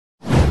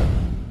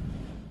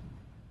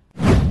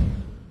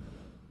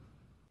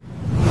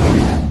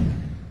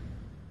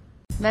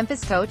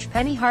Memphis coach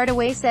Penny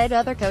Hardaway said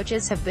other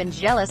coaches have been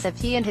jealous of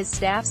he and his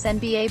staff's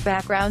NBA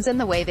backgrounds and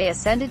the way they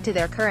ascended to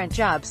their current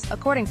jobs,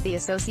 according to the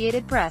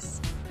Associated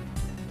Press.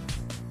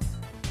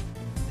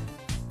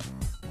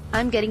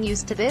 "I'm getting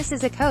used to this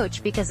as a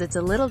coach because it's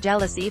a little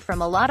jealousy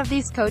from a lot of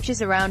these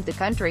coaches around the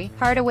country,"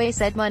 Hardaway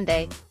said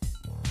Monday.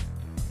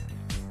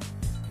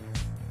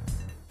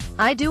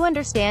 "I do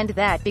understand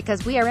that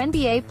because we are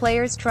NBA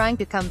players trying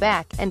to come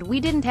back, and we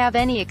didn't have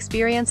any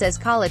experience as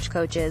college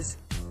coaches.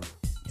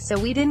 So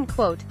we didn't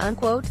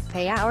quote-unquote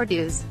pay our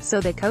dues,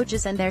 so the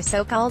coaches and their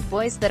so-called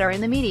boys that are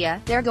in the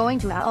media, they're going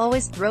to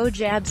always throw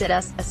jabs at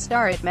us." A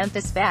star at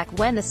Memphis back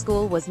when the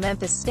school was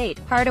Memphis State,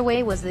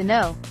 Hardaway was the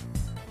No.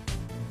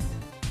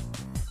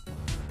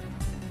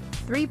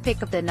 3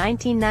 pick of the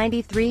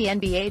 1993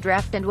 NBA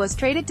draft and was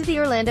traded to the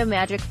Orlando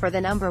Magic for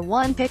the number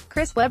 1 pick,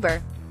 Chris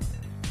Webber.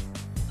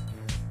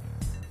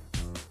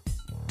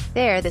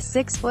 There, the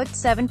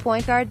 6'7"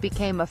 point guard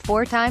became a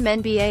 4-time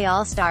NBA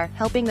All-Star,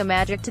 helping the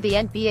Magic to the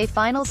NBA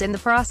Finals in the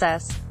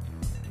process.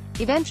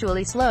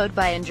 Eventually slowed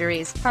by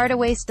injuries,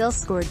 Hardaway still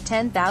scored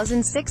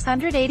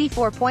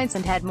 10,684 points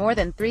and had more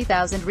than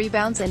 3,000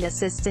 rebounds and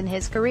assists in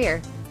his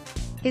career.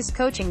 His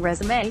coaching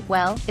resume,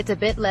 well, it's a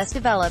bit less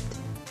developed.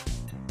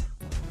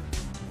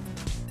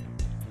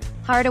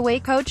 Hardaway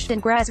coached in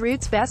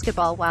grassroots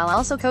basketball while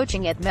also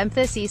coaching at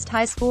Memphis East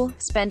High School,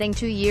 spending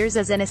 2 years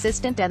as an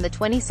assistant and the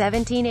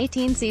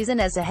 2017-18 season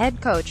as a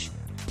head coach.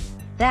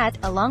 That,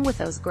 along with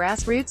those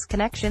grassroots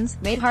connections,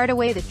 made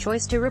Hardaway the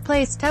choice to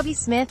replace Tubby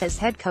Smith as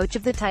head coach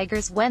of the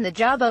Tigers when the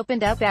job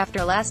opened up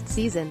after last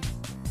season.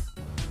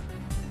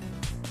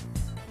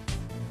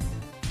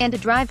 And to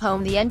drive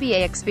home the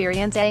NBA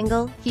experience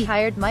angle, he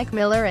hired Mike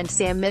Miller and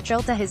Sam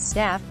Mitchell to his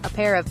staff, a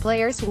pair of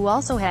players who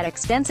also had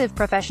extensive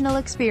professional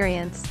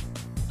experience.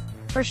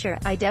 "For sure,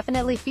 I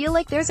definitely feel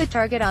like there's a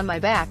target on my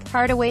back,"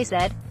 Hardaway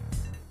said.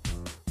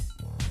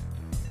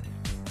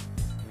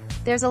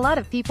 "There's a lot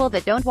of people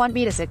that don't want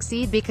me to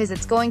succeed because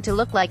it's going to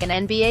look like an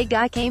NBA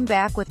guy came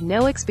back with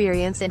no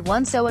experience and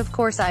won, so of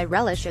course I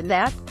relish in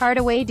that."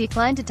 Hardaway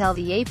declined to tell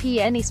the AP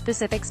any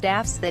specific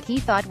staffs that he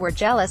thought were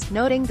jealous,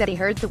 noting that he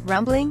heard the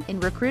rumbling in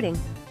recruiting.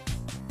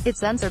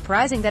 "It's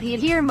unsurprising that he'd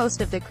hear most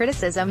of the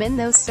criticism in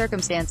those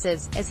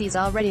circumstances, as he's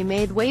already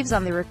made waves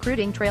on the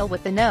recruiting trail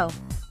with the No.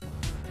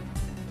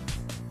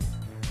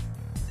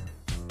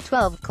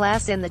 12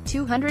 class in the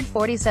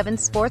 247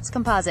 Sports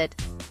Composite.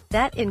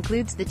 That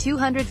includes the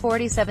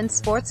 247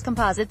 Sports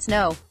Composites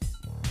No.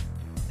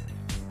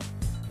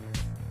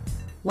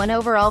 1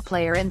 overall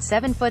player and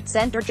 7-foot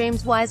center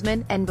James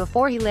Wiseman, and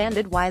before he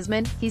landed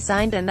Wiseman, he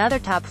signed another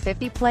top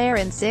 50 player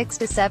and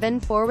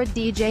 6'7" forward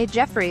DJ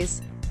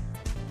Jeffries.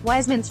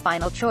 Wiseman's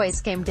final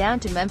choice came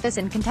down to Memphis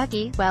and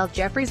Kentucky, while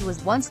Jeffries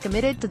was once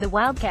committed to the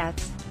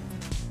Wildcats.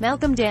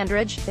 Malcolm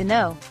Dandridge, the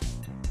No.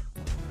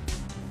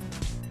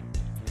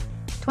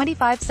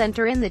 25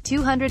 center in the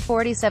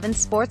 247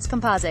 Sports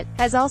Composite,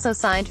 has also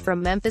signed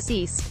from Memphis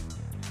East.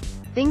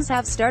 Things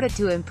have started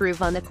to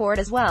improve on the court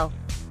as well.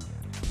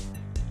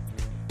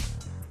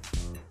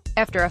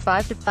 After a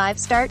 5-5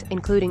 start,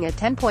 including a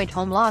 10-point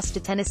home loss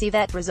to Tennessee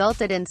that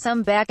resulted in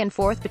some back and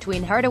forth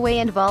between Hardaway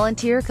and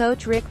volunteer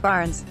coach Rick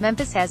Barnes,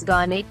 Memphis has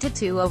gone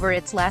 8-2 over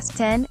its last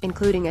 10,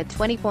 including a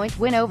 20-point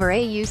win over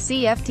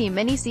AUCF team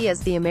many see as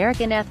the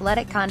American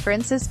Athletic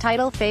Conference's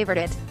title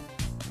favorite.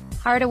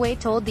 Hardaway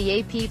told the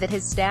AP that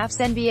his staff's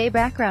NBA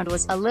background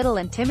was a little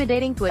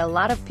intimidating to a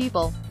lot of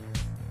people.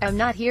 "I'm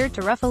not here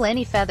to ruffle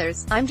any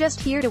feathers, I'm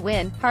just here to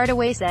win,"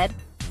 Hardaway said.